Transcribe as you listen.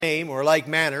same or like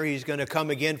manner, he's going to come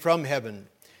again from heaven.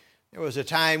 There was a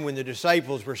time when the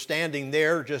disciples were standing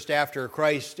there just after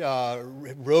Christ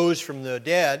rose from the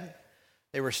dead.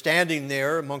 They were standing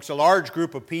there amongst a large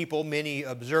group of people, many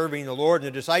observing the Lord. And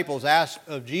the disciples asked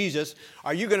of Jesus,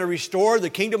 "Are you going to restore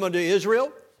the kingdom unto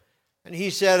Israel?" And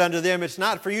he said unto them, "It's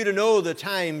not for you to know the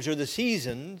times or the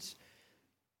seasons."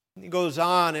 And he goes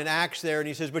on in Acts there and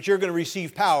he says, "But you're going to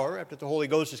receive power after the Holy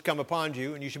Ghost has come upon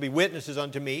you, and you shall be witnesses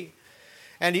unto me."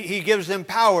 And he gives them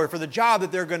power for the job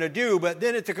that they're going to do. But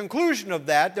then at the conclusion of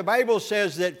that, the Bible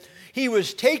says that he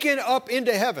was taken up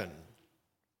into heaven.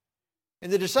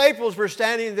 And the disciples were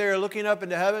standing there looking up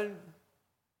into heaven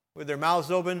with their mouths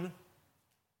open.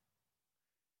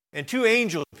 And two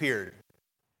angels appeared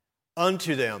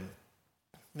unto them.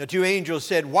 The two angels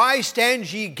said, "Why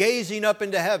stand ye gazing up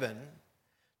into heaven?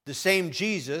 The same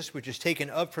Jesus, which is taken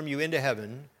up from you into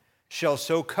heaven, shall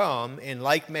so come in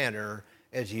like manner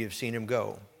as ye have seen him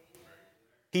go."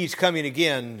 He's coming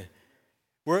again.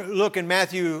 We're looking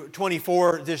Matthew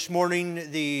 24 this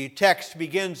morning. The text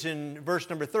begins in verse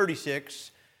number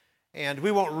 36, and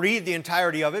we won't read the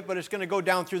entirety of it, but it's going to go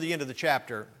down through the end of the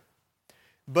chapter.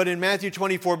 But in Matthew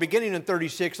 24, beginning in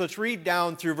 36, let's read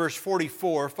down through verse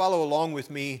 44. Follow along with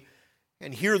me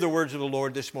and hear the words of the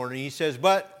Lord this morning. He says,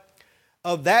 "But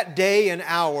of that day and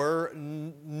hour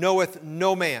knoweth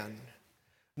no man,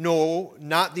 no,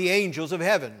 not the angels of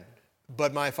heaven,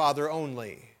 but my Father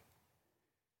only.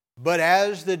 But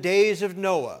as the days of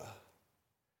Noah,"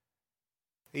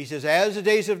 he says, "as the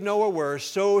days of Noah were,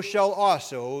 so shall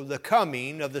also the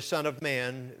coming of the Son of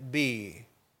Man be."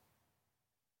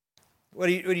 What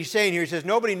he's saying here, he says,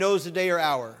 nobody knows the day or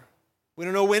hour. We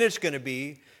don't know when it's going to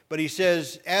be, but he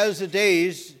says, as the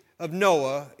days of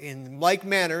Noah, in like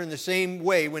manner, in the same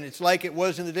way, when it's like it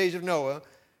was in the days of Noah,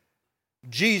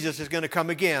 Jesus is going to come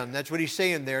again. That's what he's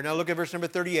saying there. Now look at verse number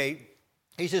 38.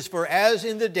 He says, "For as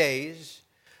in the days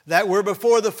that were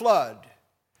before the flood,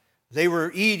 they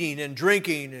were eating and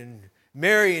drinking and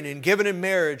marrying and giving in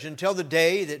marriage until the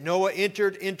day that Noah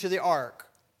entered into the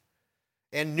ark,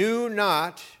 and knew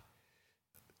not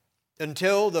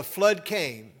until the flood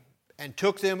came and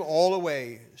took them all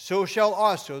away, so shall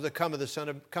also the coming of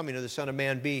the Son of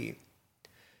Man be."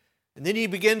 And then he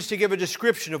begins to give a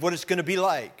description of what it's going to be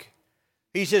like.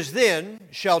 He says, "Then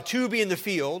shall two be in the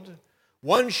field,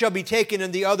 one shall be taken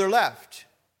and the other left.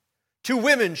 Two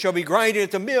women shall be grinding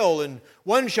at the mill, and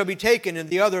one shall be taken and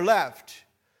the other left.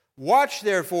 Watch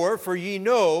therefore, for ye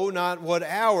know not what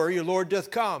hour your Lord doth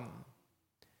come."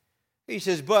 He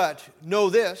says, "But know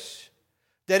this,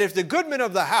 that if the goodman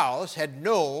of the house had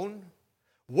known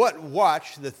what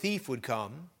watch the thief would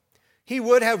come, he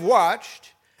would have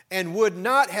watched and would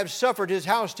not have suffered his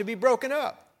house to be broken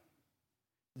up.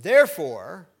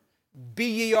 Therefore, be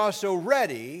ye also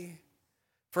ready,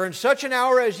 for in such an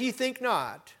hour as ye think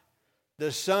not,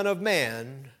 the Son of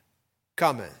Man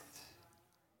cometh."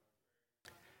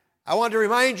 I want to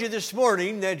remind you this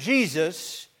morning that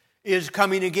Jesus is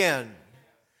coming again.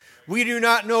 We do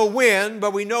not know when,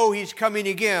 but we know he's coming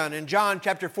again. In John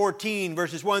chapter 14,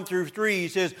 verses 1 through 3, he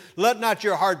says, "Let not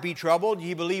your heart be troubled.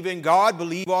 Ye believe in God,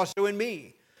 believe also in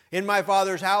me. In my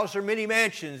Father's house are many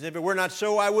mansions. If it were not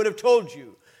so, I would have told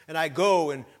you. And I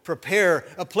go and prepare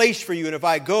a place for you. And if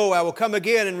I go, I will come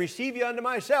again and receive you unto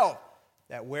myself,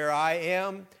 that where I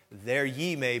am, there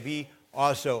ye may be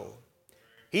also."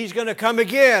 He's going to come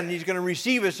again. He's going to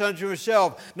receive us unto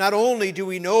himself. Not only do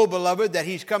we know, beloved, that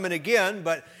he's coming again,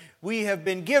 but we have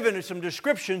been given some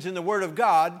descriptions in the Word of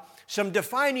God, some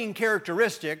defining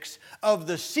characteristics of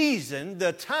the season,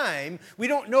 the time. We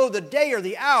don't know the day or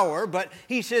the hour, but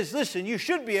he says, listen, you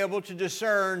should be able to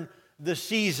discern the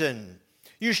season.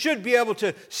 You should be able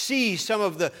to see some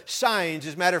of the signs.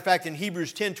 As a matter of fact, in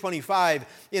Hebrews 10:25,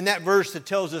 in that verse that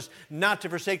tells us not to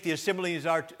forsake the assemblies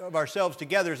of ourselves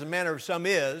together, as the manner of some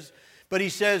is, but he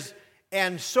says,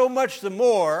 "And so much the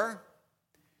more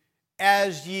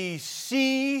as ye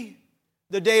see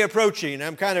the day approaching."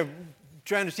 I'm kind of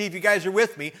trying to see if you guys are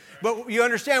with me, but you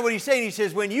understand what he's saying. He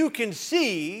says, when you can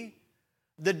see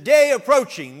the day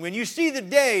approaching, when you see the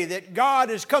day that God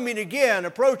is coming again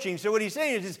approaching. So what he's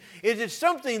saying is it's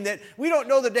something that we don't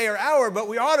know the day or hour, but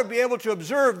we ought to be able to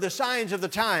observe the signs of the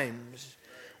times.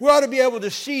 We ought to be able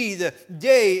to see the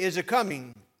day is a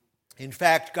coming. In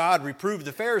fact, God reproved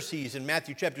the Pharisees in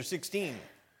Matthew chapter 16.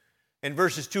 In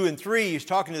verses 2 and 3, he's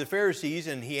talking to the Pharisees,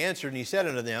 and he answered and he said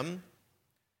unto them,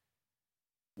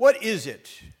 "What is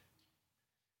it?"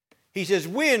 He says,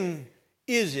 "When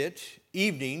is it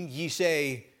evening, ye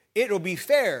say, it will be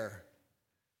fair.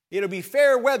 It'll be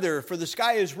fair weather, for the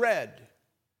sky is red.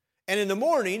 And in the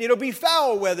morning, it'll be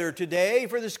foul weather today,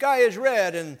 for the sky is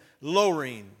red and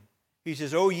lowering. He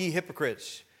says, "O ye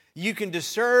hypocrites, you can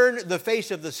discern the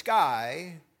face of the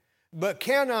sky, but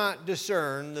cannot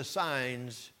discern the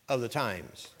signs of the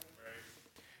times."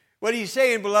 What he's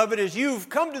saying, beloved, is you've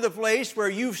come to the place where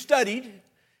you've studied,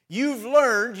 you've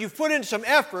learned, you've put in some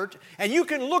effort, and you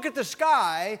can look at the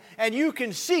sky and you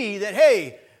can see that,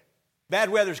 hey, bad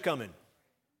weather's coming.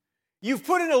 You've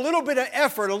put in a little bit of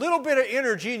effort, a little bit of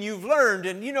energy, and you've learned.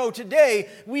 And today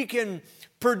we can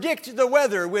predict the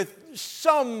weather with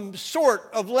some sort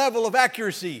of level of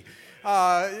accuracy,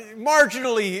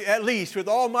 marginally at least, with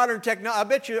all modern technology. I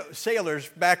bet you sailors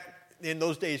back in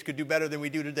those days could do better than we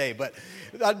do today. But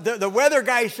the weather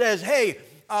guy says, hey,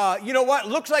 you know what?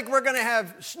 Looks like we're going to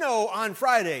have snow on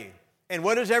Friday. And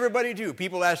what does everybody do?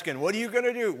 People asking, what are you going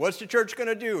to do? What's the church going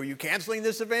to do? Are you canceling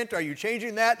this event? Are you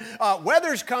changing that?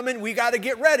 Weather's coming. We got to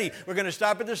get ready. We're going to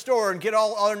stop at the store and get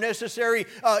all our necessary,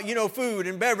 food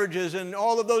and beverages and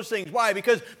all of those things. Why?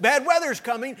 Because bad weather's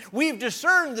coming. We've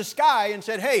discerned the sky and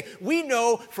said, hey, we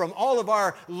know from all of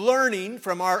our learning,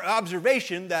 from our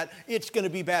observation, that it's going to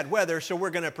be bad weather, so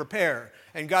we're going to prepare.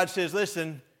 And God says,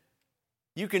 listen,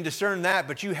 you can discern that,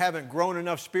 but you haven't grown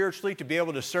enough spiritually to be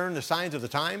able to discern the signs of the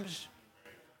times?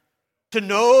 To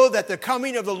know that the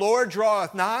coming of the Lord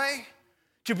draweth nigh,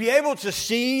 to be able to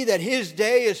see that His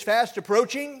day is fast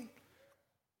approaching.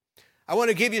 I want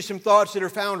to give you some thoughts that are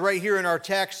found right here in our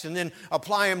text and then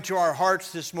apply them to our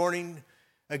hearts this morning.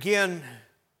 Again,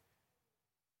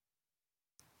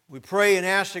 we pray and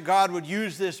ask that God would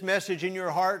use this message in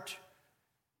your heart.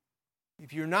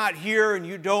 If you're not here and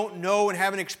you don't know and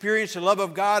haven't experienced the love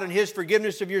of God and His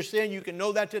forgiveness of your sin, you can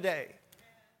know that today.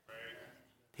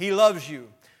 He loves you.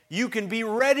 You can be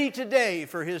ready today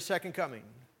for His second coming.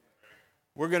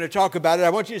 We're going to talk about it. I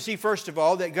want you to see, first of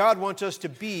all, that God wants us to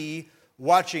be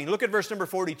watching. Look at verse number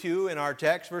 42 in our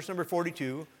text. Verse number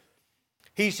 42.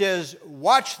 He says,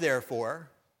 "Watch therefore,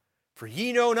 for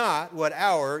ye know not what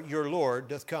hour your Lord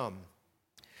doth come."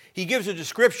 He gives a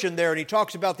description there, and he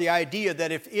talks about the idea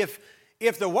that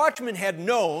if the watchman had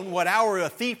known what hour a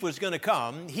thief was going to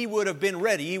come, he would have been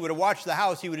ready. He would have watched the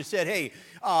house. He would have said, hey,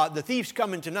 the thief's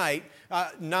coming tonight.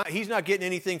 He's not getting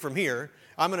anything from here.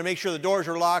 I'm going to make sure the doors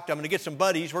are locked. I'm going to get some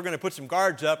buddies. We're going to put some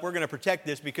guards up. We're going to protect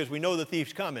this because we know the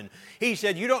thief's coming. He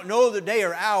said, you don't know the day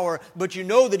or hour, but you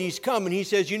know that he's coming. He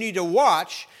says, you need to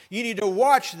watch. You need to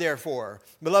watch, therefore.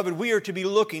 Beloved, we are to be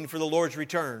looking for the Lord's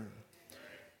return.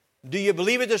 Do you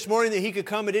believe it this morning that He could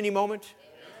come at any moment?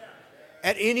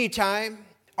 At any time?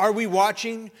 Are we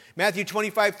watching? Matthew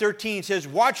 25:13 says,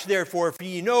 "Watch therefore, for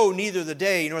ye know neither the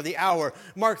day nor the hour."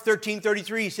 Mark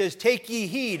 13:33 says, "Take ye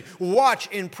heed, watch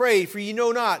and pray, for ye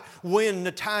know not when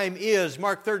the time is."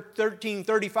 Mark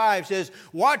 13:35 says,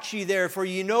 "Watch ye there, for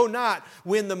ye know not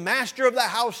when the master of the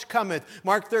house cometh."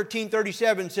 Mark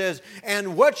 13:37 says,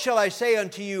 "And what shall I say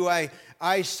unto you?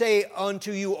 I say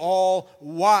unto you all,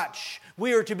 watch."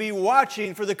 We are to be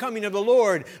watching for the coming of the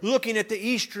Lord, looking at the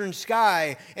eastern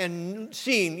sky and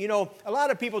seeing. A lot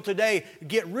of people today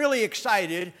get really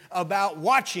excited about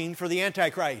watching for the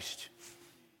Antichrist.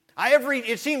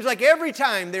 It seems like every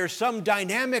time there's some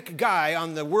dynamic guy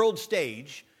on the world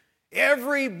stage,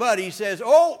 everybody says,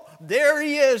 oh, there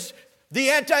he is. The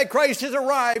Antichrist has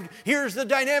arrived. Here's the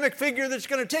dynamic figure that's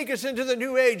going to take us into the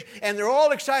new age. And they're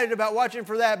all excited about watching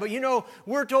for that. But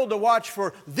we're told to watch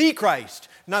for the Christ,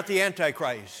 not the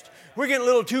Antichrist. We're getting a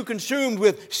little too consumed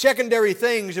with secondary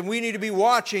things, and we need to be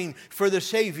watching for the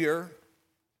Savior.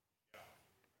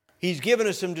 He's given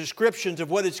us some descriptions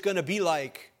of what it's going to be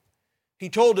like. He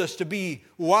told us to be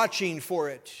watching for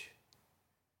it.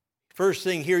 First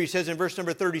thing here, he says in verse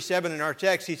number 37 in our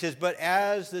text, he says, "But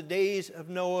as the days of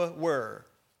Noah were,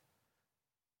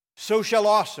 so shall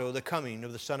also the coming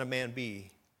of the Son of Man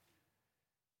be."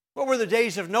 What were the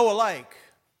days of Noah like?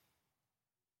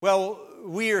 Well,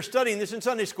 we are studying this in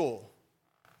Sunday school.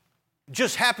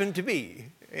 Just happened to be.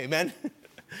 Amen.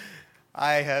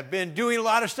 I have been doing a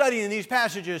lot of studying in these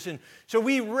passages, and so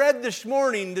we read this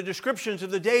morning the descriptions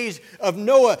of the days of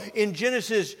Noah in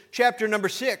Genesis chapter number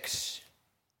 6.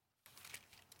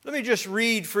 Let me just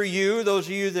read for you, those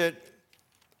of you that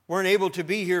weren't able to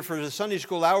be here for the Sunday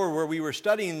school hour where we were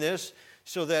studying this,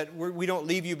 so that we don't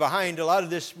leave you behind. A lot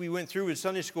of this we went through in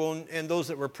Sunday school, and those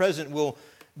that were present will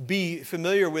be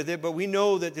familiar with it. But we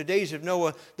know that the days of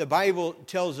Noah, the Bible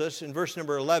tells us in verse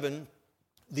number 11,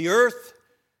 "The earth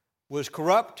was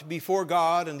corrupt before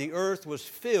God, and the earth was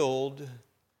filled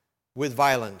with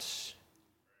violence."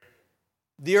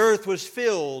 The earth was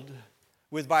filled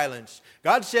with violence.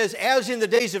 God says, as in the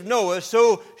days of Noah,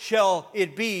 so shall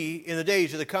it be in the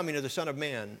days of the coming of the Son of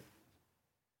Man.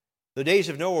 The days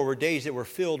of Noah were days that were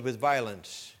filled with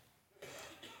violence.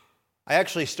 I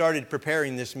actually started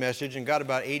preparing this message and got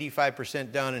about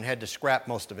 85% done and had to scrap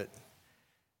most of it.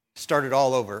 Started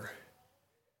all over.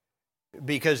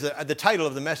 Because the title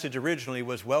of the message originally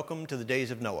was Welcome to the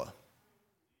Days of Noah.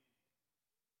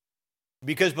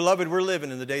 Because, beloved, we're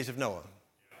living in the days of Noah.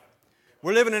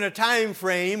 We're living in a time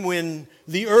frame when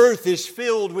the earth is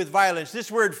filled with violence. This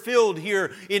word "filled"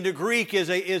 here in the Greek is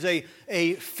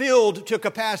a filled to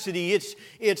capacity.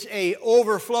 It's a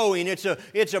overflowing. It's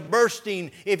a bursting.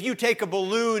 If you take a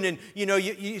balloon and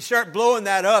you start blowing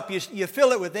that up, you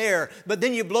fill it with air, but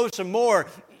then you blow some more,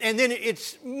 and then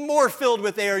it's more filled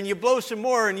with air, and you blow some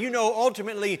more, and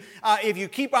ultimately, if you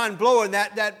keep on blowing,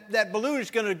 that balloon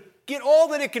is going to get all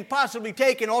that it can possibly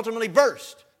take and ultimately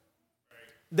burst.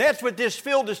 That's what this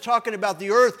filled is talking about.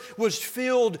 The earth was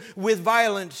filled with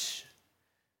violence.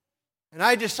 And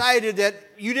I decided that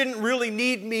you didn't really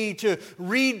need me to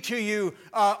read to you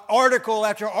article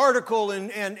after article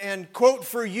and quote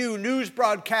for you news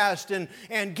broadcast and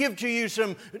give to you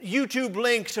some YouTube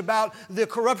links about the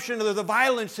corruption or the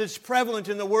violence that's prevalent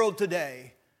in the world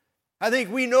today. I think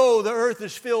we know the earth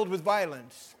is filled with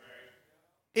violence.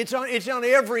 It's on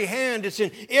every hand. It's in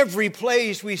every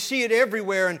place. We see it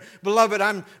everywhere. And beloved,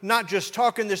 I'm not just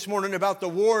talking this morning about the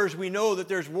wars. We know that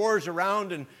there's wars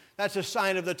around, and that's a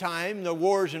sign of the time, the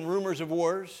wars and rumors of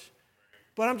wars.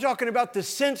 But I'm talking about the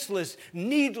senseless,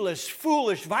 needless,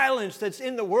 foolish violence that's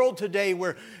in the world today,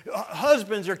 where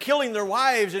husbands are killing their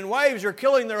wives and wives are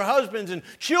killing their husbands and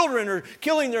children are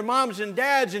killing their moms and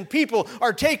dads, and people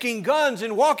are taking guns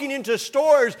and walking into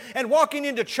stores and walking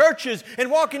into churches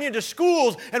and walking into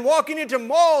schools and walking into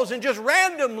malls and just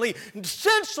randomly,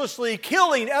 senselessly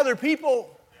killing other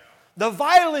people. The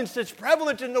violence that's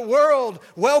prevalent in the world.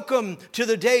 Welcome to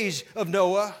the days of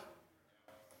Noah.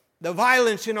 The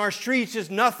violence in our streets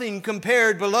is nothing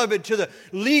compared, beloved, to the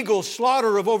legal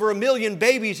slaughter of over 1 million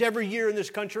babies every year in this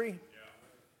country.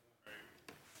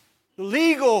 The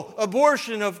legal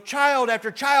abortion of child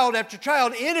after child after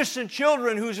child, innocent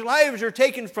children whose lives are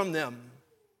taken from them.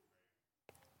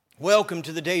 Welcome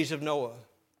to the days of Noah.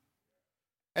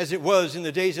 As it was in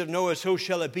the days of Noah, so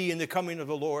shall it be in the coming of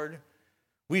the Lord.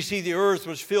 We see the earth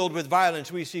was filled with violence.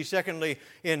 We see, secondly,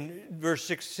 in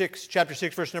chapter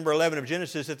 6, verse number 11 of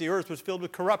Genesis, that the earth was filled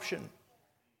with corruption.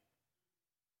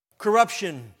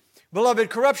 Corruption. Beloved,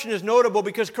 corruption is notable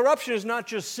because corruption is not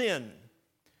just sin.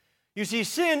 You see,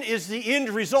 sin is the end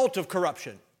result of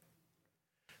corruption.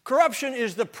 Corruption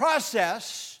is the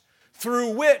process through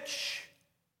which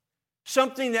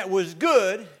something that was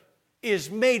good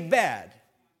is made bad.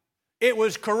 It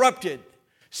was corrupted.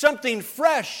 Something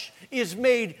fresh is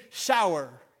made sour.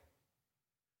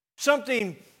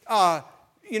 Something,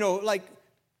 like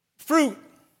fruit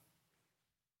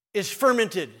is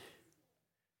fermented.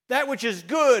 That which is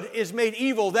good is made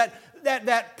evil.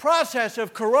 That process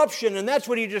of corruption, and that's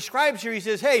what he describes here. He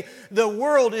says, hey, the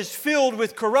world is filled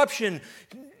with corruption.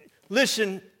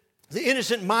 Listen, the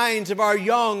innocent minds of our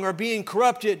young are being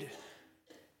corrupted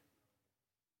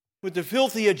with the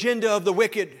filthy agenda of the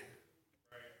wicked.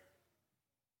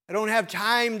 I don't have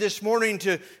time this morning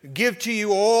to give to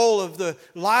you all of the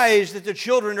lies that the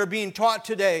children are being taught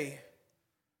today.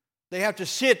 They have to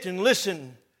sit and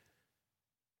listen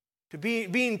to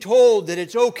being told that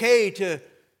it's okay to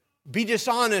be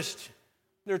dishonest.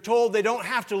 They're told they don't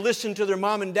have to listen to their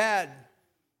mom and dad.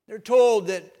 They're told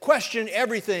that question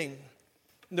everything.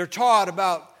 They're taught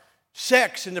about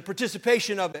sex and the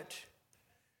participation of it.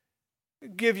 I'll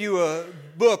give you a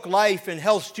book, Life and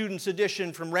Health Students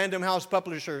Edition from Random House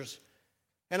Publishers.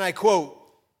 And I quote,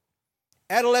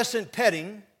 "Adolescent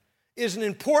petting is an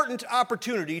important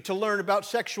opportunity to learn about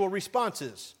sexual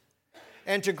responses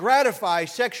and to gratify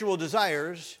sexual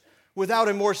desires without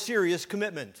a more serious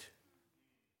commitment."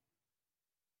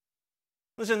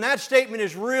 Listen, that statement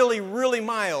is really, really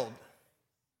mild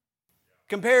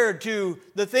compared to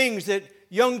the things that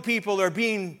young people are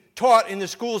being taught in the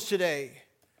schools today.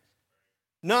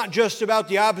 Not just about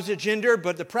the opposite gender,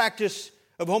 but the practice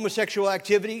of homosexual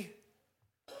activity,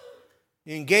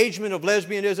 the engagement of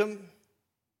lesbianism.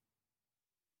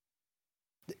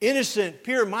 The innocent,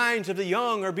 pure minds of the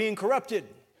young are being corrupted.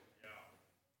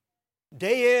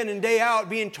 Day in and day out,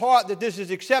 being taught that this is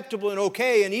acceptable and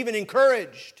okay and even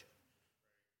encouraged.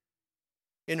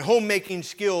 In homemaking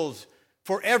skills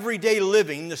for everyday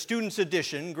living, the Students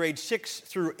Edition, grades 6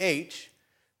 through 8,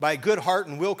 by Goodhart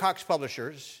and Wilcox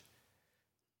Publishers,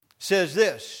 says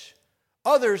this: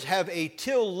 others have a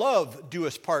till love do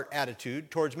us part attitude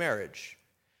towards marriage.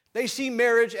 They see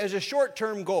marriage as a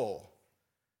short-term goal.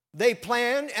 They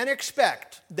plan and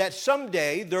expect that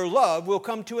someday their love will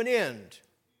come to an end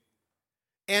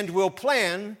and will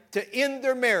plan to end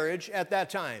their marriage at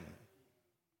that time.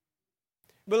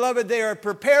 Beloved, they are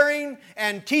preparing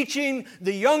and teaching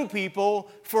the young people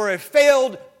for a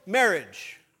failed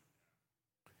marriage.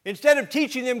 Instead of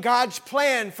teaching them God's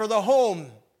plan for the home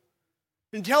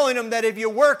and telling them that if you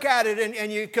work at it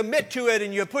and you commit to it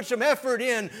and you put some effort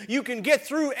in, you can get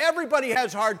through. Everybody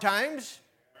has hard times.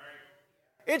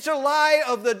 It's a lie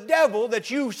of the devil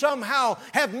that you somehow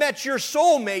have met your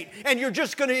soulmate and you're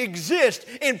just going to exist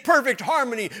in perfect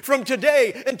harmony from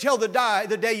today until the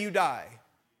day you die.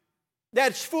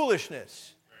 That's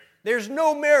foolishness. There's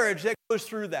no marriage that goes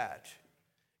through that.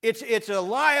 It's a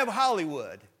lie of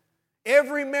Hollywood.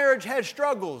 Every marriage has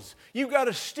struggles. You've got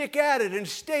to stick at it and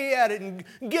stay at it and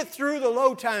get through the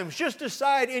low times. Just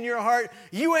decide in your heart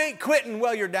you ain't quitting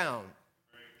while you're down.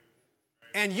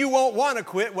 And you won't want to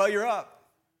quit while you're up.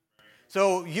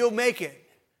 So you'll make it.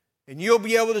 And you'll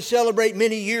be able to celebrate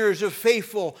many years of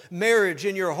faithful marriage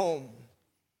in your home.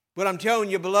 What I'm telling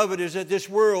you, beloved, is that this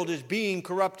world is being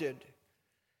corrupted.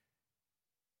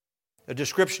 A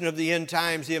description of the end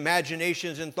times, the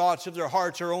imaginations and thoughts of their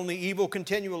hearts are only evil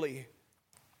continually.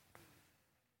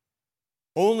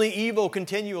 Only evil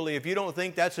continually. If you don't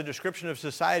think that's a description of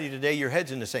society today, your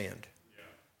head's in the sand.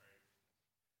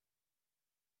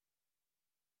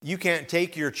 You can't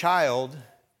take your child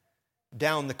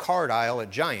down the card aisle at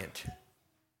Giant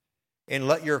and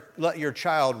let your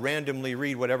child randomly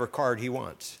read whatever card he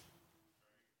wants.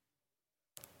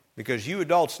 Because you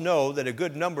adults know that a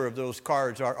good number of those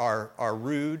cards are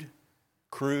rude,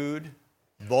 crude,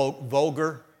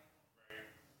 vulgar,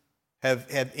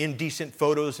 have indecent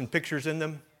photos and pictures in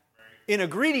them. In a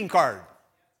greeting card.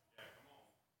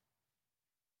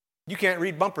 You can't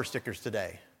read bumper stickers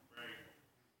today.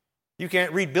 You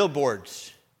can't read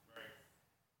billboards.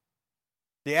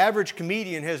 The average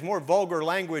comedian has more vulgar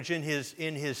language in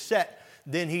his set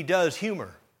than he does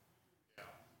humor.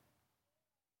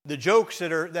 The jokes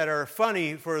that are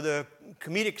funny for the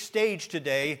comedic stage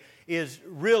today is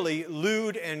really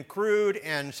lewd and crude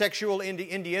and sexual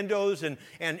innuendos and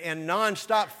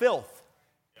nonstop filth.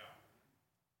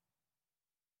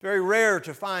 Very rare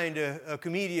to find a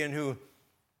comedian who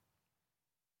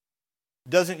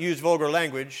doesn't use vulgar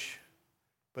language,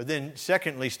 but then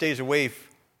secondly stays away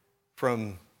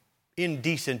from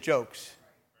indecent jokes.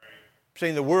 I'm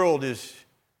saying the world is,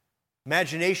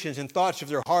 imaginations and thoughts of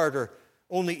their heart are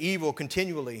only evil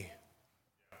continually.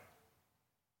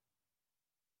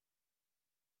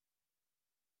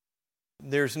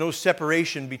 There's no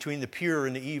separation between the pure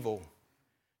and the evil.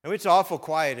 Now, it's awful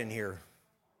quiet in here.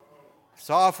 It's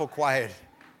awful quiet.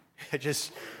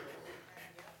 This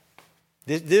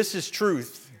is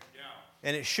truth.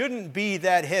 And it shouldn't be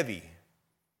that heavy.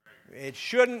 It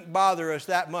shouldn't bother us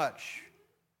that much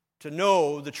to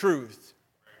know the truth.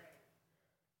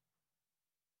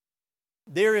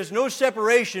 There is no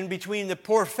separation between the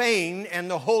profane and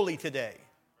the holy today.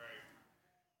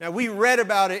 Now, we read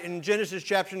about it in Genesis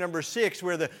chapter number 6,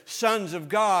 where the sons of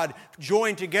God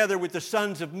joined together with the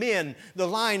sons of men. The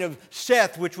line of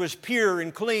Seth, which was pure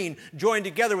and clean, joined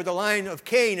together with the line of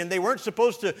Cain. And they weren't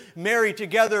supposed to marry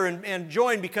together and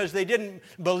join because they didn't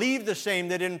believe the same.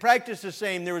 They didn't practice the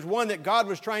same. There was one that God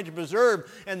was trying to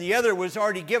preserve, and the other was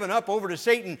already given up over to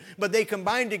Satan. But they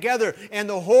combined together, and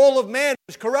the whole of man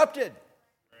was corrupted.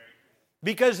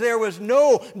 Because there was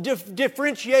no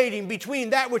differentiating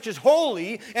between that which is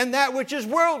holy and that which is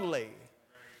worldly.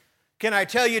 Can I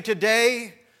tell you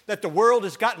today that the world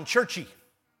has gotten churchy?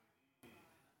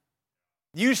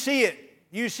 You see it.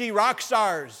 You see rock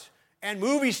stars and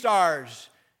movie stars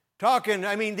talking.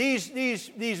 I mean,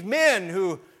 these men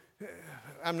who,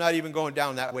 I'm not even going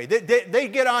down that way. They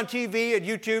get on TV and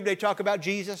YouTube, they talk about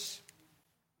Jesus.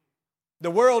 The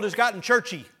world has gotten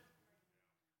churchy.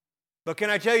 But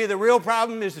can I tell you, the real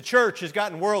problem is the church has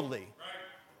gotten worldly.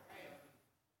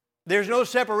 There's no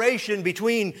separation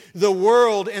between the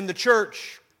world and the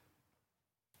church.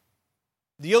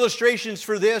 The illustrations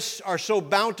for this are so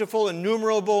bountiful and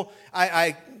numerable,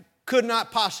 I could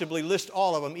not possibly list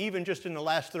all of them, even just in the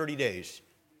last 30 days.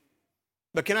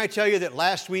 But can I tell you that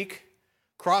last week,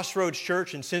 Crossroads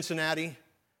Church in Cincinnati,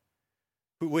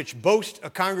 which boasts a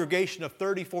congregation of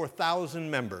 34,000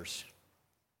 members,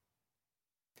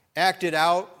 acted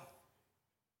out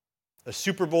a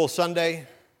Super Bowl Sunday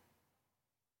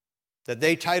that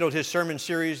they titled his sermon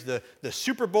series, the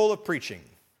Super Bowl of Preaching.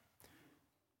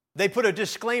 They put a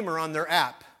disclaimer on their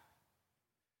app,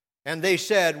 and they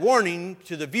said, warning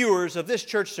to the viewers of this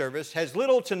church service has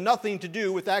little to nothing to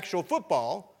do with actual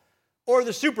football or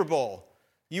the Super Bowl.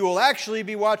 You will actually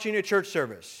be watching a church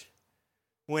service.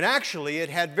 When actually it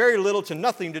had very little to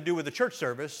nothing to do with the church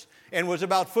service and was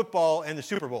about football and the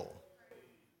Super Bowl.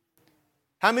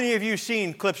 How many of you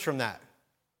seen clips from that?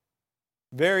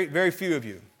 Very, very few of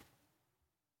you.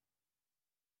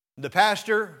 The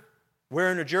pastor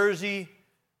wearing a jersey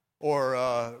or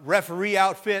a referee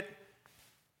outfit,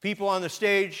 people on the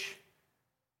stage,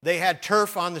 they had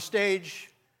turf on the stage.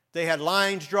 They had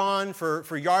lines drawn for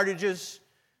yardages.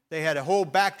 They had a whole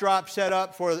backdrop set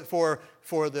up for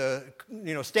the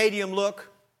stadium look.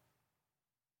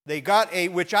 They got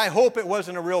which I hope it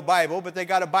wasn't a real Bible, but they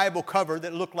got a Bible cover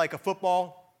that looked like a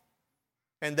football.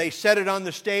 And they set it on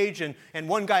the stage, and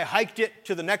one guy hiked it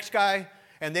to the next guy,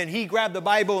 and then he grabbed the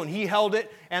Bible and he held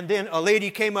it, and then a lady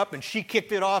came up and she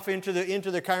kicked it off into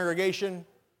the congregation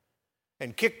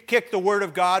and kicked the Word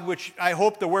of God, which I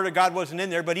hope the Word of God wasn't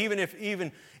in there, but even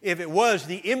if it was,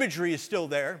 the imagery is still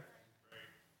there.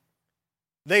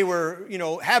 They were,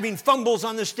 having fumbles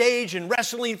on the stage and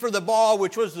wrestling for the ball,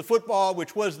 which was the football,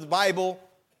 which was the Bible.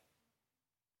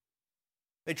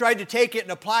 They tried to take it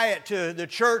and apply it to the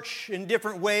church in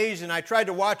different ways, and I tried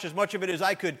to watch as much of it as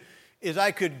I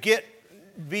could get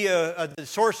via the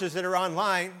sources that are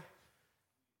online.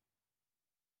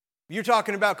 You're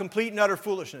talking about complete and utter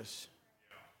foolishness.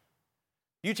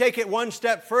 You take it one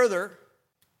step further,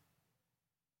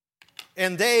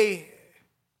 and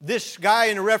this guy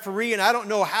and a referee, and I don't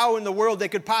know how in the world they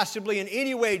could possibly in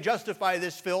any way justify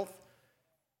this filth,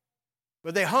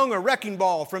 but they hung a wrecking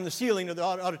ball from the ceiling of the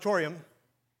auditorium.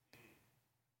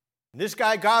 And this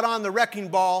guy got on the wrecking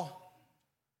ball,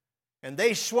 and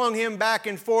they swung him back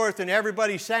and forth, and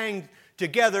everybody sang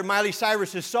together Miley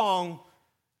Cyrus's song,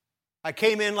 "I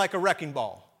Came In Like a Wrecking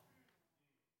Ball."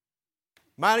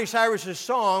 Miley Cyrus's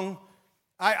song,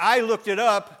 I looked it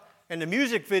up, and the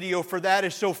music video for that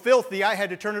is so filthy I had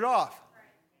to turn it off.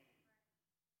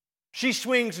 She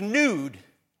swings nude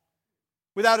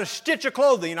without a stitch of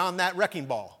clothing on that wrecking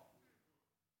ball.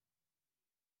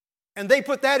 And they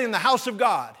put that in the house of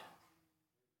God.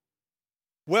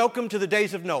 Welcome to the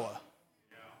days of Noah.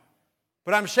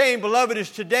 But I'm saying, beloved,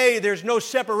 is today there's no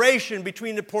separation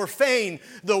between the profane,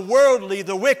 the worldly,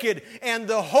 the wicked, and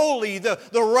the holy, the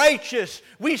righteous.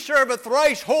 We serve a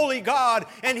thrice holy God,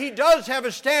 and He does have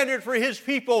a standard for His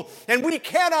people. And we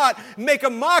cannot make a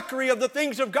mockery of the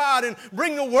things of God and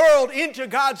bring the world into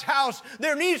God's house.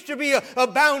 There needs to be a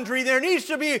boundary. There needs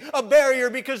to be a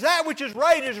barrier, because that which is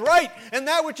right, and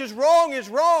that which is wrong is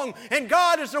wrong. And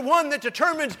God is the one that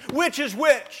determines which is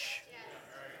which.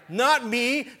 Not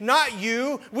me, not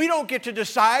you. We don't get to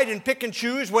decide and pick and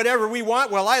choose whatever we want.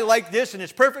 Well, I like this, and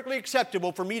it's perfectly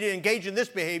acceptable for me to engage in this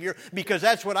behavior because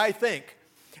that's what I think.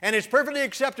 And it's perfectly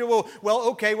acceptable.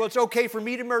 Well, it's okay for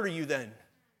me to murder you then.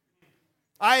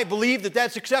 I believe that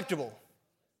that's acceptable.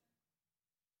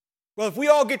 Well, if we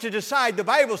all get to decide, the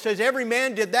Bible says every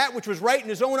man did that which was right in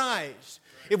his own eyes.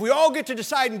 If we all get to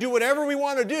decide and do whatever we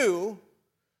want to do,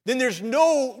 then there's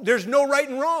no right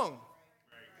and wrong.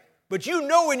 But you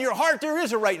know in your heart there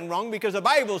is a right and wrong, because the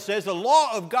Bible says the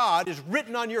law of God is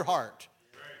written on your heart.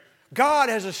 God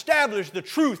has established the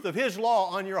truth of His law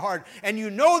on your heart, and you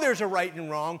know there's a right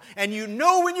and wrong, and you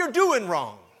know when you're doing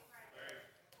wrong.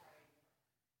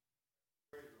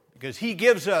 Because He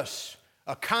gives us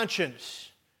a conscience,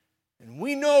 and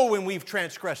we know when we've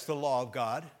transgressed the law of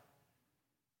God.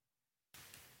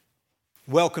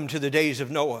 Welcome to the days of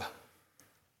Noah.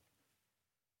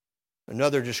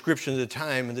 Another description of the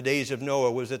time in the days of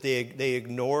Noah was that they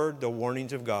ignored the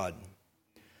warnings of God.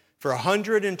 For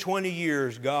 120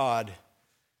 years, God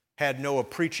had Noah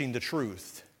preaching the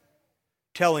truth,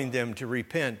 telling them to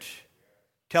repent,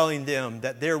 telling them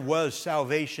that there was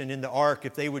salvation in the ark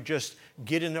if they would just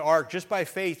get in the ark just by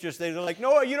faith. They're like,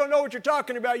 Noah, you don't know what you're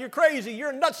talking about. You're crazy.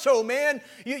 You're nutso, man.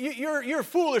 You're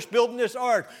foolish building this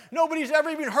ark. Nobody's ever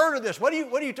even heard of this. What are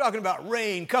you talking about?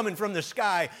 Rain coming from the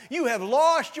sky. You have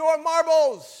lost your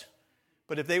marbles.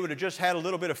 But if they would have just had a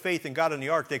little bit of faith and got in the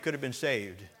ark, they could have been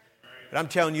saved. But I'm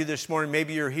telling you this morning,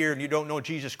 maybe you're here and you don't know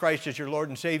Jesus Christ as your Lord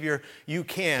and Savior. You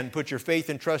can put your faith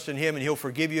and trust in Him, and He'll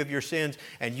forgive you of your sins,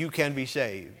 and you can be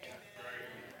saved.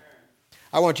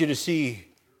 I want you to see,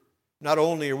 not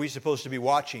only are we supposed to be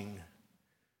watching,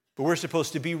 but we're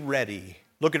supposed to be ready.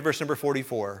 Look at verse number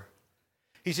 44.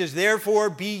 He says, "Therefore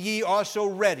be ye also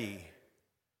ready.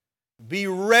 Be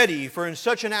ready, for in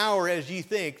such an hour as ye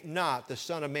think not, the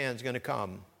Son of Man's going to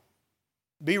come."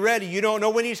 Be ready. You don't know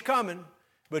when He's coming,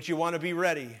 but you want to be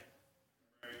ready.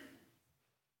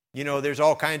 There's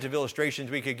all kinds of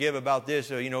illustrations we could give about this.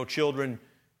 Children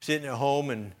sitting at home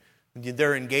and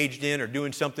they're engaged in or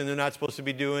doing something they're not supposed to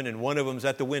be doing, and one of them's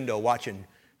at the window watching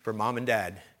for mom and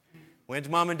dad. When's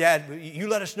mom and dad? You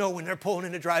let us know when they're pulling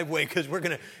in the driveway, because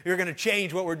you're gonna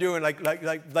change what we're doing like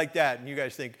that. And you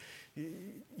guys think,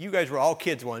 you guys were all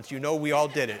kids once. We all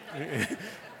did it.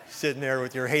 Sitting there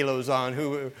with your halos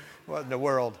on. What in the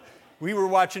world? We were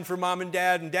watching for Mom and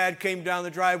Dad came down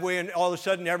the driveway, and all of a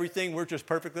sudden we're just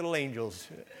perfect little angels.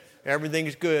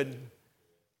 Everything's good.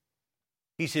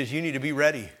 He says, you need to be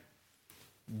ready.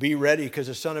 Be ready, because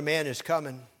the Son of Man is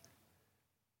coming.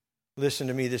 Listen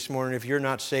to me this morning. If you're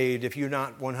not saved, if you're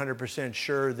not 100%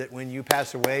 sure that when you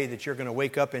pass away that you're going to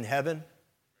wake up in heaven,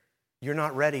 you're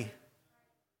not ready.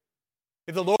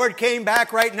 If the Lord came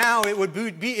back right now, it would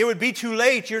be too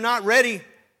late. You're not ready.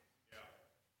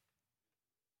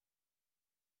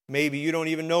 Maybe you don't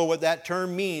even know what that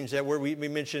term means. That word we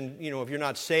mentioned, if you're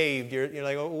not saved, you're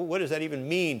like, oh, what does that even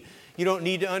mean? You don't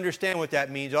need to understand what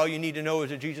that means. All you need to know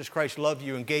is that Jesus Christ loved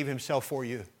you and gave himself for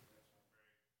you.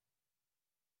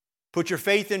 Put your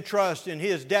faith and trust in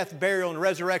his death, burial, and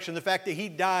resurrection, the fact that he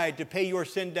died to pay your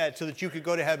sin debt so that you could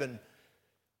go to heaven.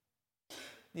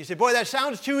 You say, boy, that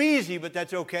sounds too easy, but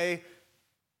that's okay.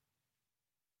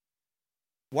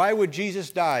 Why would Jesus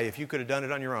die if you could have done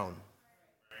it on your own?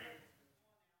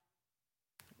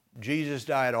 Jesus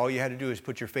died. All you had to do is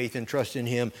put your faith and trust in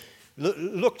him.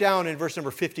 Look down in verse number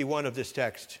 51 of this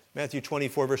text. Matthew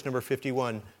 24, verse number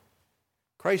 51.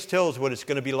 Christ tells what it's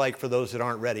going to be like for those that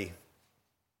aren't ready.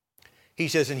 He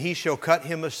says, and he shall cut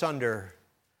him asunder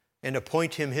and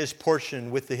appoint him his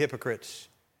portion with the hypocrites.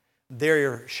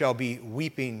 There shall be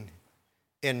weeping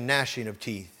and gnashing of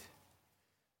teeth.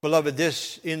 Beloved,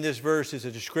 in this verse is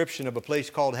a description of a place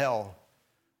called hell.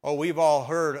 Oh, we've all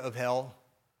heard of hell.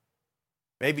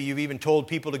 Maybe you've even told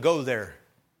people to go there,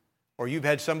 or you've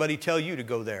had somebody tell you to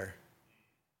go there.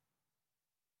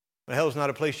 But hell's not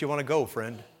a place you want to go,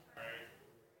 friend.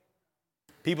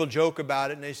 People joke about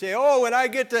it and they say, oh, when I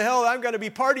get to hell, I'm going to be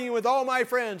partying with all my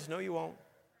friends. No, you won't.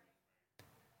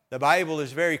 The Bible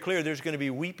is very clear. There's going to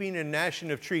be weeping and gnashing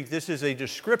of teeth. This is a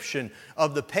description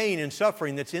of the pain and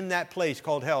suffering that's in that place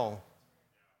called hell.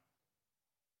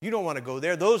 You don't want to go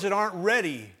there. Those that aren't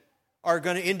ready are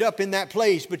going to end up in that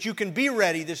place. But you can be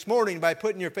ready this morning by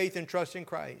putting your faith and trust in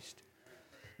Christ.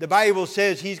 The Bible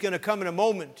says he's going to come in a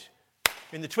moment,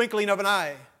 in the twinkling of an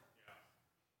eye.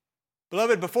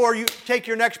 Beloved, before you take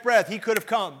your next breath, he could have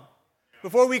come.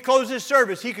 Before we close this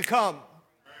service, he could come.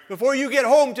 Before you get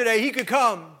home today, he could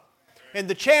come. And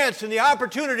the chance and the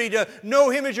opportunity to know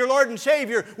him as your Lord and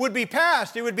Savior would be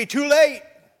past. It would be too late.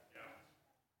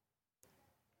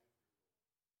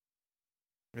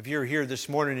 If you're here this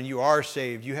morning and you are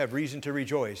saved, you have reason to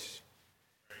rejoice.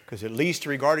 Because at least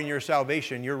regarding your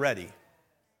salvation, you're ready.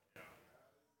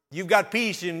 You've got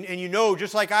peace and you know,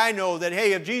 just like I know, that,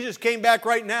 hey, if Jesus came back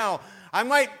right now, I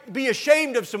might be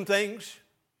ashamed of some things,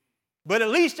 but at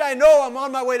least I know I'm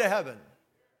on my way to heaven.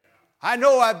 I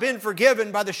know I've been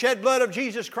forgiven by the shed blood of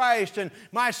Jesus Christ, and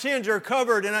my sins are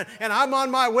covered, and I'm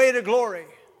on my way to glory.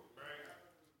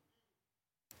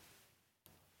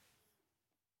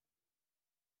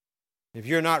 If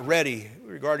you're not ready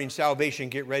regarding salvation,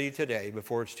 get ready today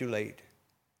before it's too late.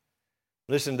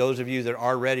 Listen, those of you that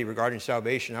are ready regarding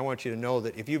salvation, I want you to know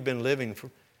that if you've been living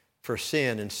for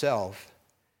sin and self,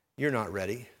 you're not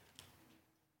ready.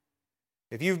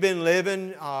 If you've been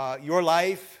living your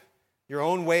life your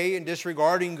own way and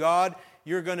disregarding God,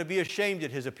 you're going to be ashamed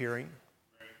at his appearing.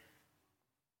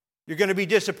 You're going to be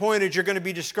disappointed. You're going to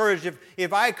be discouraged.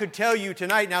 If I could tell you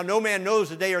tonight, now no man knows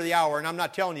the day or the hour, and I'm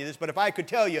not telling you this, but if I could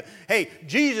tell you, hey,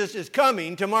 Jesus is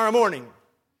coming tomorrow morning.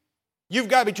 You've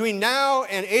got between now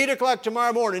and 8 o'clock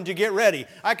tomorrow morning to get ready.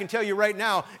 I can tell you right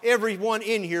now, everyone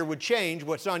in here would change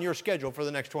what's on your schedule for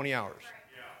the next 20 hours.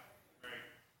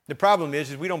 The problem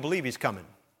is we don't believe he's coming.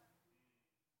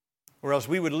 Or else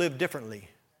we would live differently.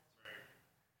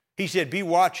 He said, be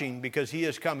watching because he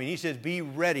is coming. He says, be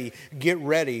ready, get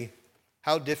ready.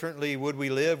 How differently would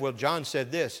we live? Well, John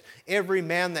said this, every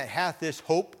man that hath this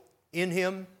hope in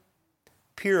him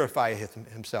purifieth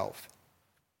himself,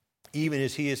 even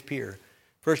as he is pure.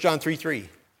 1 John 3:3.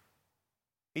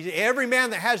 He said, every man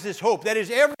that has this hope, that is,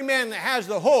 every man that has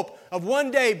the hope of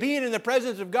one day being in the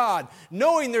presence of God,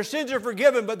 knowing their sins are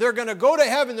forgiven, but they're going to go to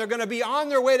heaven, they're going to be on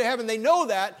their way to heaven, they know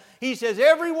that. He says,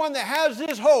 everyone that has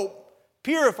this hope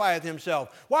purifieth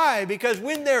himself. Why? Because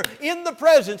when they're in the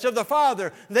presence of the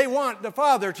Father, they want the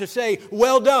Father to say,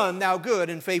 well done, thou good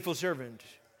and faithful servant.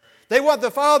 They want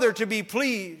the Father to be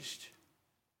pleased.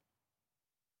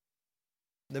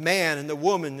 The man and the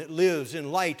woman that lives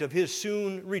in light of his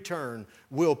soon return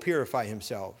will purify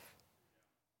himself.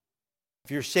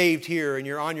 If you're saved here and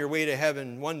you're on your way to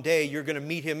heaven, one day you're going to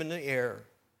meet him in the air.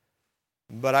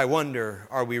 But I wonder,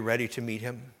 are we ready to meet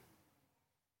him?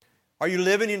 Are you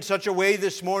living in such a way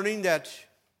this morning that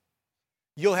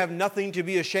you'll have nothing to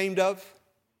be ashamed of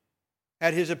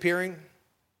at his appearing?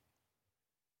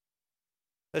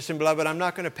 Listen, beloved, I'm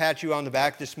not going to pat you on the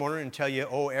back this morning and tell you,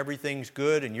 oh, everything's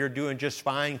good and you're doing just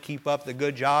fine. Keep up the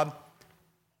good job.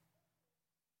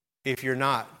 If you're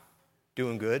not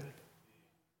doing good.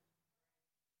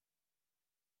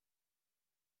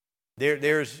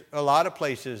 There's a lot of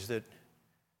places that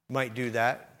might do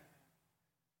that.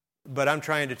 But I'm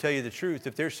trying to tell you the truth.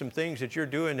 If there's some things that you're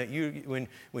doing that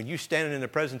when you stand in the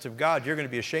presence of God, you're going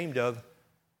to be ashamed of,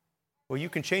 well, you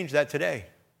can change that today.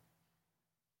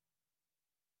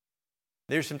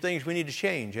 There's some things we need to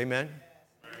change. Amen?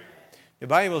 The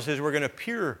Bible says we're going to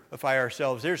purify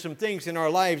ourselves. There's some things in our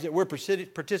lives that we're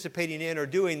participating in or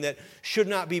doing that should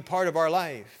not be part of our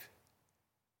life.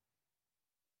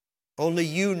 Only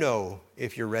you know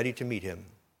if you're ready to meet Him.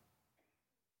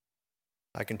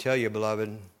 I can tell you,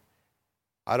 beloved,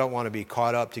 I don't want to be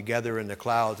caught up together in the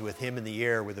clouds with Him in the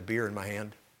air with a beer in my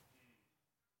hand.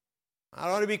 I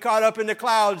don't want to be caught up in the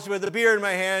clouds with a beer in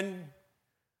my hand.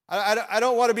 I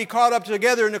don't want to be caught up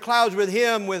together in the clouds with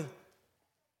Him with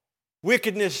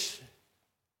wickedness,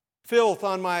 filth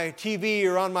on my TV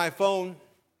or on my phone,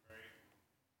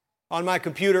 on my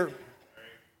computer.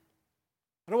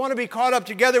 I don't want to be caught up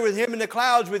together with Him in the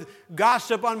clouds with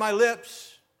gossip on my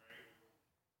lips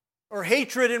or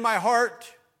hatred in my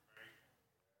heart.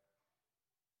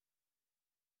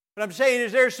 What I'm saying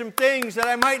is there's some things that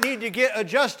I might need to get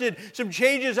adjusted, some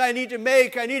changes I need to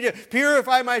make. I need to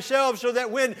purify myself so that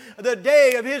when the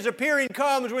day of His appearing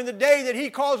comes, when the day that He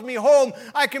calls me home,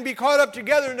 I can be caught up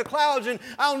together in the clouds, and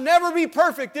I'll never be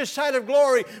perfect this side of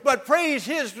glory, but praise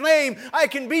His name. I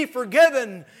can be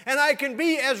forgiven, and I can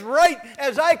be as right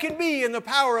as I can be in the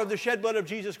power of the shed blood of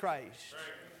Jesus Christ.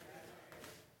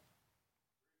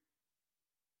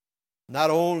 Not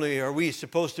only are we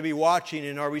supposed to be watching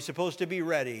and are we supposed to be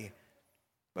ready,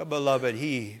 but beloved,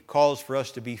 He calls for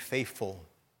us to be faithful.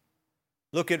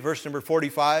 Look at verse number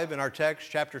 45 in our text,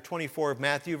 chapter 24 of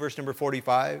Matthew, verse number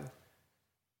 45.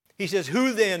 He says,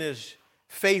 "Who then is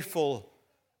faithful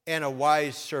and a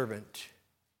wise servant,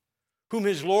 whom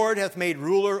his Lord hath made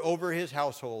ruler over his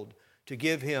household, to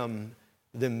give him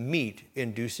the meat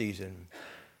in due season?"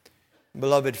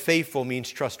 Beloved, faithful means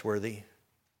trustworthy.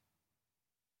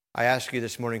 I ask you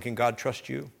this morning, can God trust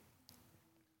you?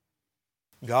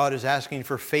 God is asking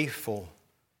for faithful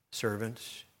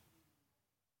servants.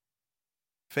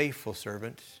 Faithful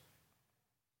servants.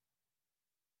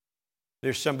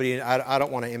 There's somebody, I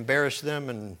don't want to embarrass them,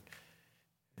 and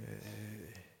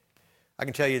I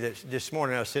can tell you that this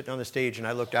morning I was sitting on the stage and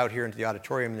I looked out here into the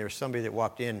auditorium and there was somebody that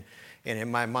walked in, and in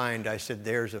my mind I said,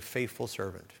 there's a faithful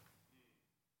servant.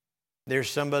 There's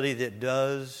somebody that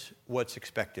does what's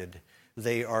expected.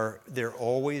 They're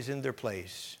always in their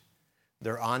place.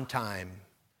 They're on time.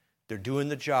 They're doing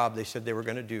the job they said they were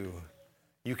going to do.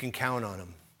 You can count on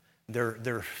them.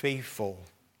 They're faithful.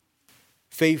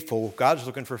 Faithful. God's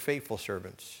looking for faithful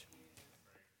servants.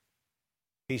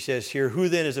 He says here, "Who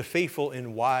then is a faithful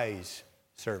and wise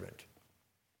servant?"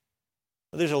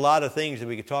 Well, there's a lot of things that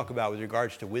we could talk about with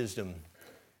regards to wisdom,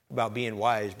 about being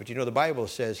wise. But you know, the Bible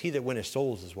says, "He that winneth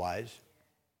souls is wise."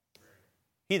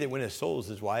 He that winneth souls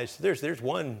is wise. There's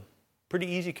one pretty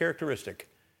easy characteristic.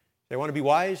 They want to be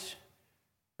wise,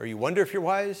 or you wonder if you're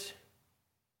wise.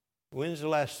 When's the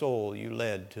last soul you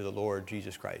led to the Lord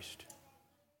Jesus Christ?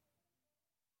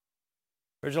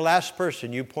 Where's the last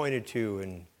person you pointed to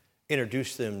and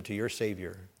introduced them to your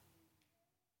Savior?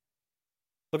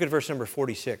 Look at verse number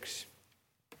 46.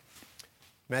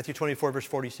 Matthew 24, verse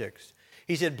 46.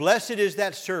 He said, "Blessed is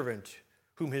that servant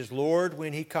whom his Lord,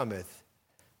 when he cometh,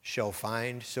 shall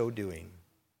find so doing."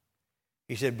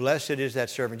 He said, blessed is that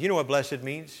servant. You know what blessed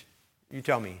means? You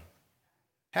tell me.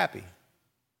 Happy.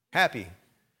 Happy.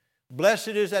 Blessed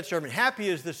is that servant. Happy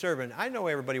is the servant. I know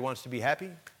everybody wants to be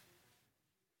happy.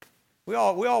 We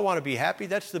all want to be happy.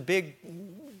 That's the big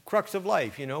crux of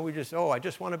life, you know. I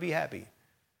just want to be happy.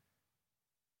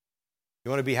 You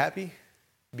want to be happy?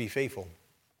 Be faithful.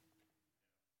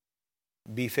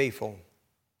 Be faithful.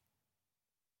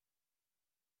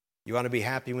 You want to be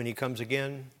happy when He comes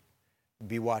again?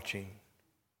 Be watching.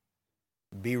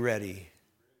 Be ready.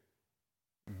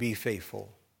 Be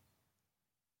faithful.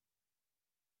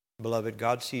 Beloved,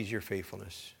 God sees your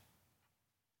faithfulness,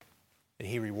 and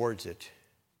He rewards it.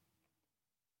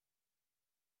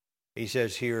 He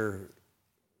says here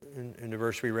in the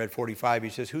verse we read, 45, He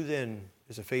says, "Who then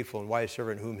is a faithful and wise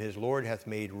servant whom his Lord hath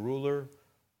made ruler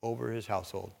over his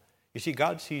household?" You see,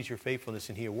 God sees your faithfulness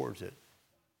and He awards it.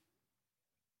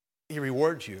 He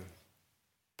rewards you.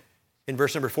 In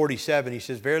verse number 47, He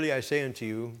says, "Verily I say unto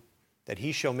you, that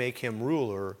He shall make him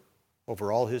ruler over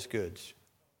all His goods."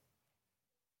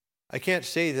 I can't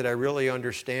say that I really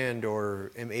understand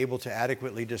or am able to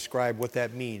adequately describe what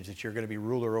that means, that you're going to be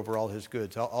ruler over all his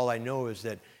goods. All I know is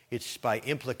that it's by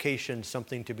implication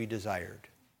something to be desired,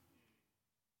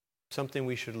 something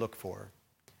we should look for.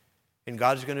 And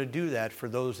God's going to do that for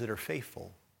those that are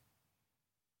faithful.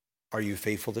 Are you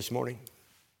faithful this morning?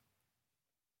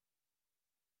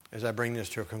 As I bring this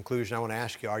to a conclusion, I want to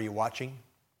ask you, are you watching?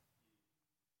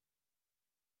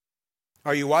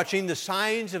 Are you watching? The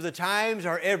signs of the times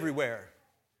are everywhere.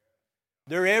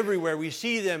 They're everywhere. We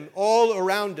see them all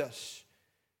around us.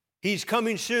 He's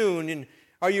coming soon. And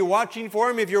are you watching for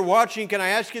him? If you're watching, can I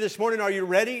ask you this morning, are you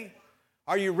ready?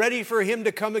 Are you ready for him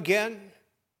to come again?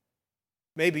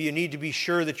 Maybe you need to be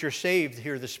sure that you're saved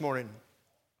here this morning.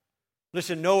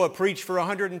 Listen, Noah preached for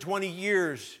 120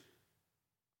 years.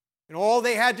 And all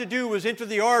they had to do was enter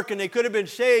the ark and they could have been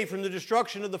saved from the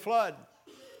destruction of the flood.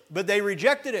 But they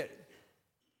rejected it.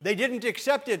 They didn't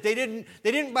accept it. They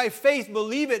didn't by faith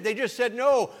believe it. They just said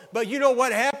no. But you know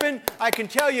what happened? I can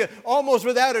tell you almost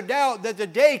without a doubt that the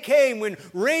day came when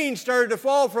rain started to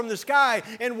fall from the sky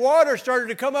and water started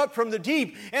to come up from the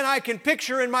deep. And I can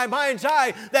picture in my mind's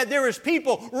eye that there was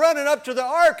people running up to the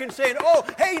ark and saying, oh,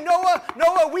 hey,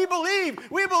 Noah, we believe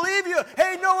you.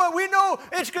 Hey, Noah, we know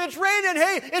it's raining.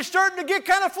 Hey, it's starting to get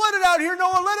kind of flooded out here,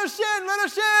 Noah. Let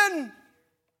us in.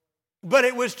 But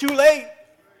it was too late.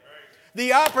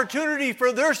 The opportunity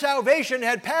for their salvation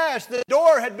had passed. The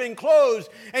door had been closed.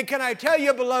 And can I tell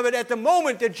you, beloved, at the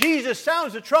moment that Jesus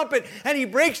sounds the trumpet and he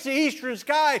breaks the eastern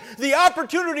sky, the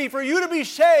opportunity for you to be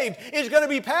saved is going to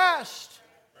be past.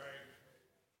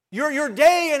 Your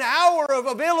day and hour of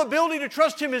availability to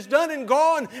trust him is done and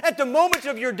gone. At the moment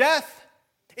of your death,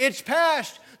 it's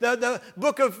past. The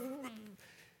book of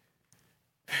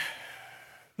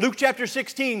Luke chapter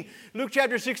 16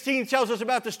 tells us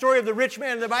about the story of the rich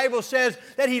man. The Bible says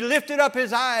that he lifted up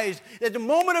his eyes. At the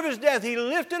moment of his death, he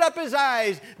lifted up his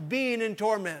eyes, being in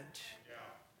torment. Yeah.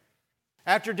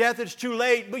 After death, it's too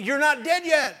late, but you're not dead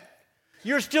yet.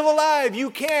 You're still alive. You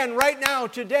can, right now,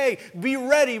 today, be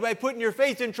ready by putting your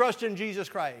faith and trust in Jesus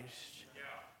Christ. Yeah.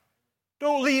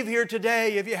 Don't leave here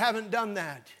today if you haven't done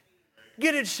that.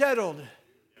 Get it settled.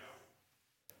 Yeah.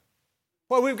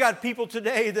 Well, we've got people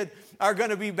today that are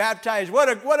going to be baptized. What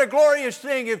a glorious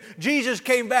thing if Jesus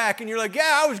came back and you're like,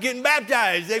 yeah, I was getting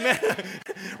baptized. Amen.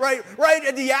 right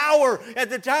at the hour,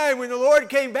 at the time when the Lord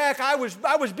came back, I was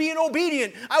being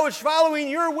obedient. I was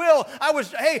following your will.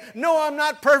 No, I'm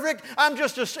not perfect.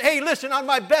 Listen, on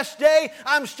my best day,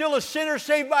 I'm still a sinner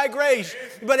saved by grace.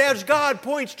 But as God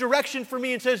points direction for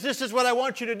me and says, this is what I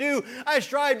want you to do, I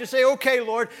strive to say, okay,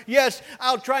 Lord, yes,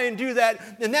 I'll try and do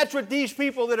that. And that's what these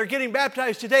people that are getting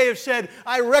baptized today have said.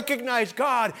 I recognize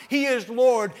God. He is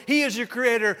Lord. He is your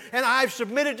creator. And I've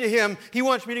submitted to him. He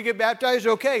wants me to get baptized.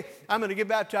 Okay, I'm going to get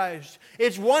baptized.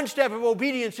 It's one step of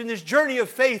obedience in this journey of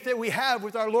faith that we have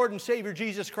with our Lord and Savior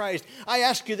Jesus Christ. I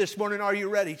ask you this morning, are you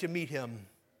ready to meet him?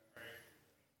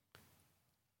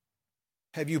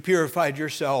 Have you purified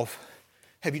yourself?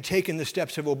 Have you taken the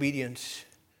steps of obedience?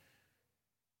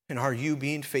 And are you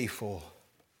being faithful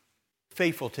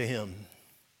to him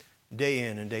day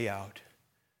in and day out?